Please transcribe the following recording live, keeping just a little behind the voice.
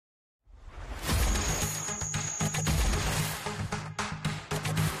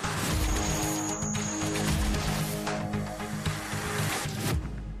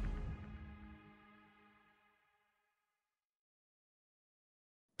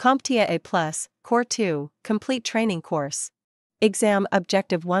CompTIA A Core 2 Complete Training Course. Exam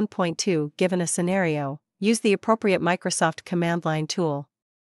Objective 1.2 Given a scenario, use the appropriate Microsoft command line tool.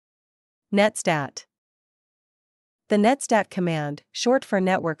 Netstat. The netstat command, short for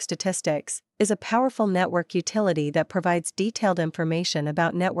network statistics, is a powerful network utility that provides detailed information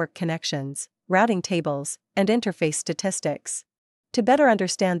about network connections, routing tables, and interface statistics. To better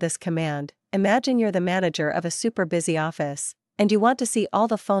understand this command, imagine you're the manager of a super busy office, and you want to see all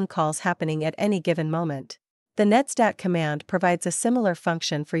the phone calls happening at any given moment. The netstat command provides a similar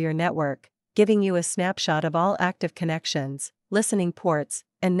function for your network, giving you a snapshot of all active connections, listening ports,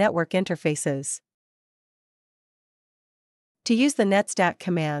 and network interfaces. To use the netstat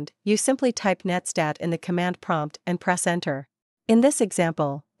command, you simply type netstat in the command prompt and press enter. In this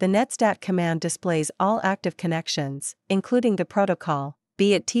example, the netstat command displays all active connections, including the protocol,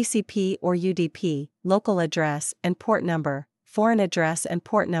 be it TCP or UDP, local address and port number, foreign address and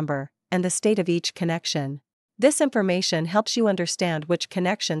port number, and the state of each connection. This information helps you understand which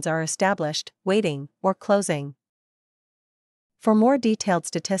connections are established, waiting, or closing. For more detailed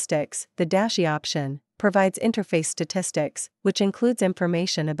statistics, the -E option provides interface statistics, which includes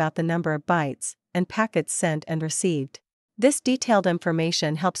information about the number of bytes and packets sent and received. This detailed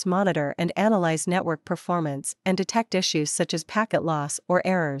information helps monitor and analyze network performance and detect issues such as packet loss or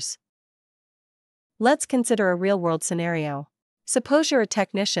errors. Let's consider a real-world scenario. Suppose you're a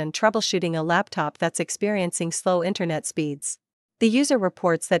technician troubleshooting a laptop that's experiencing slow internet speeds. The user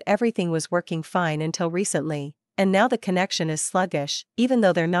reports that everything was working fine until recently, and now the connection is sluggish, even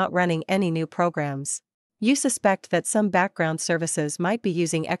though they're not running any new programs. You suspect that some background services might be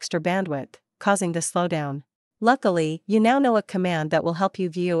using extra bandwidth, causing the slowdown. Luckily, you now know a command that will help you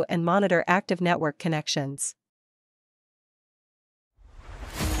view and monitor active network connections.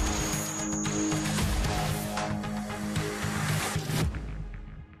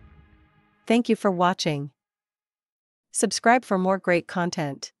 Thank you for watching. Subscribe for more great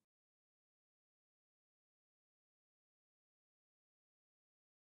content.